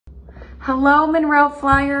Hello, Monroe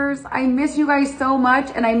Flyers. I miss you guys so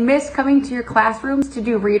much, and I miss coming to your classrooms to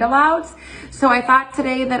do read-alouds. So I thought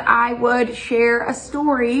today that I would share a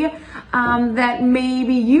story that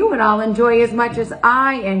maybe you would all enjoy as much as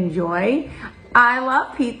I enjoy. I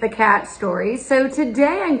love Pete the Cat stories. So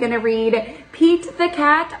today I'm going to read Pete the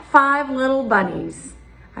Cat, 5 Little Bunnies.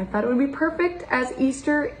 I thought it would be perfect as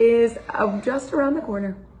Easter is just around the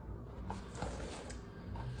corner.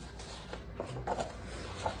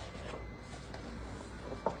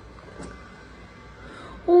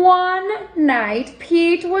 One night,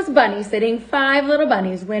 Pete was bunny sitting 5 little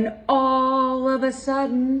bunnies when all of a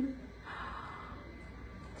sudden,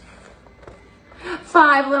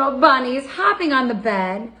 5 little bunnies hopping on the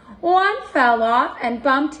bed. One fell off and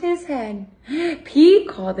bumped his head. Pete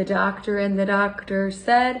called the doctor, and the doctor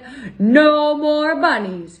said, "No more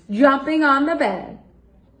bunnies jumping on the bed."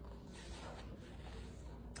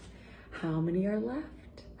 How many are left?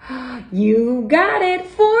 You got it.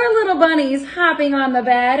 4 little bunnies hopping on the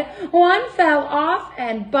bed. One fell off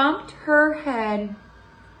and bumped her head.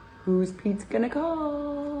 Who's Pete's gonna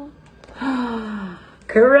call?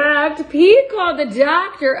 Correct. Pete called the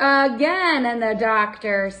doctor again, and the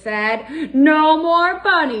doctor said, "No more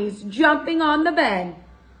bunnies jumping on the bed."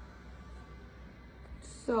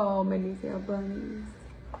 So many bunnies.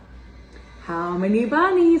 How many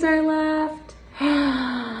bunnies are left?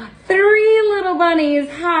 3 little bunnies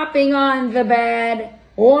hopping on the bed.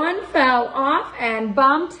 One fell off and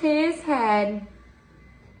bumped his head.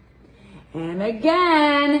 And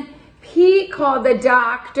again, Pete called the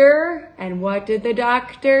doctor, and what did the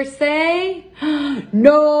doctor say?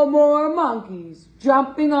 No more monkeys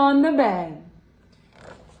jumping on the bed.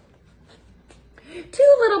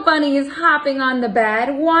 2 little bunnies hopping on the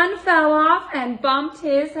bed. One fell off and bumped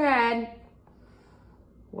his head.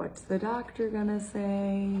 What's the doctor gonna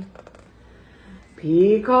say?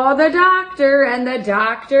 Pete called the doctor, and the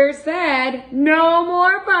doctor said, "No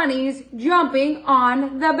more bunnies jumping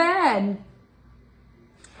on the bed."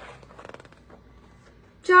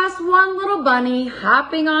 Just 1 little bunny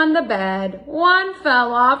hopping on the bed. One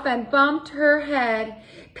fell off and bumped her head.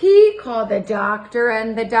 Pete called the doctor,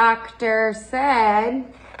 and the doctor said,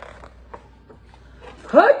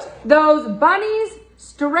 "Put those bunnies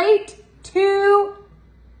straight to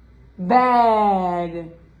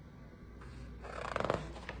bed."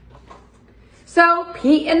 So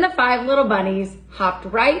Pete and the 5 little bunnies hopped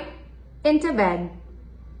right into bed.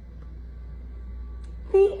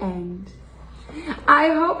 The end. I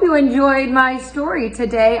hope you enjoyed my story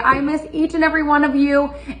today. I miss each and every one of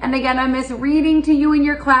you. And again, I miss reading to you in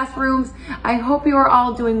your classrooms. I hope you are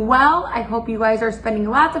all doing well. I hope you guys are spending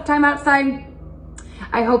lots of time outside.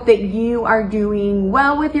 I hope that you are doing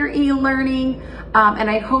well with your e-learning. And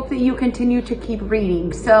I hope that you continue to keep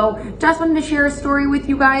reading. So just wanted to share a story with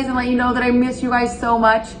you guys and let you know that I miss you guys so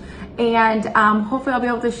much. And hopefully I'll be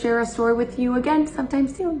able to share a story with you again sometime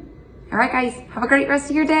soon. All right, guys, have a great rest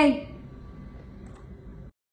of your day.